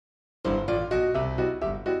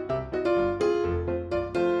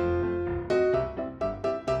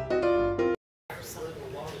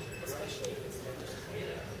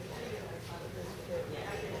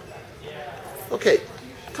Okay,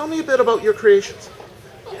 tell me a bit about your creations.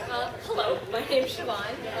 Hello, my name's Shevmo.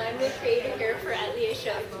 I'm the creator here for Atelier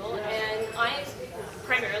Shevmo, and I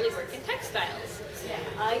primarily work in textiles.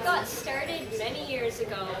 I got started many years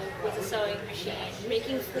ago with a sewing machine,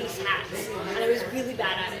 making fleece hats, and I was really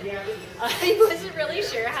bad at it. I wasn't really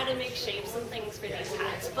sure how to make shapes and things for these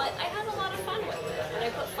hats, but I had a lot of fun with it, and I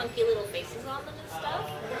put funky little faces on them and stuff.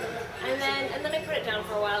 And then I put it down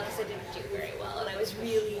for a while because I didn't do very well, and I was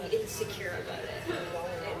really insecure about it.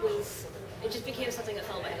 It just became something that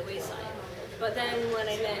fell by the wayside. But then when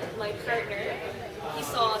I met my partner, he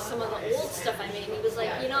saw some of the old stuff I made, and he was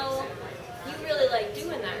like, you know, you really like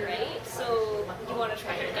doing that, right? So you want to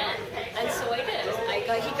try it again? And so I did.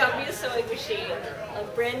 He got me a sewing machine, a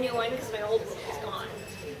brand new one because my old one was gone.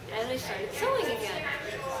 And I started sewing again.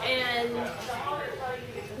 And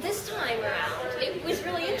this time around, it was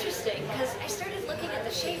really interesting because I started looking at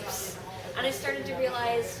the shapes and I started to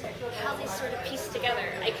realize how they sort of piece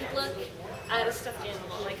together. I could look at a stuffed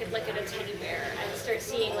animal, I could look at a teddy bear and start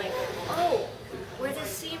seeing like, oh, where this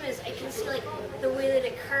seam is, I can see like the way that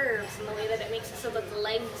it curves and the way that it makes it so that the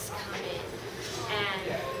legs come in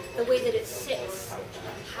and the way that it sits,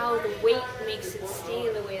 how the weight makes it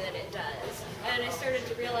stay the way that it does. And I started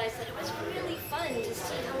to realize that it was really fun to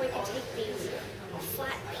see how I could take these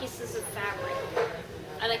flat pieces of fabric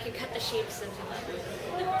and I could cut the shapes into them.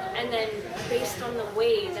 And then based on the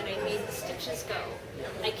way that I made the stitches go,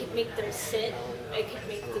 I could make them sit, I could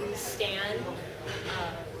make them stand,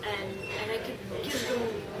 and I could give them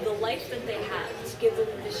the life that they have, to give them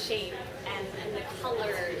the shape and the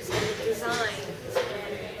colors and the designs.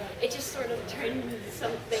 And it just sort of turned into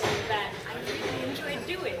something that I really enjoyed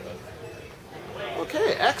doing.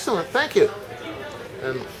 Okay, excellent, thank you.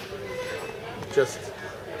 And just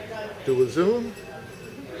do a zoom.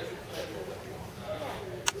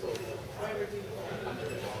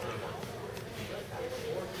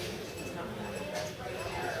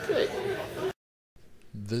 Okay.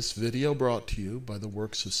 This video brought to you by the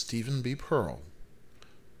works of Stephen B. Pearl.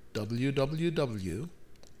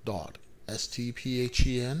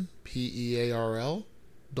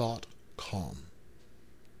 www.stphenpearl.com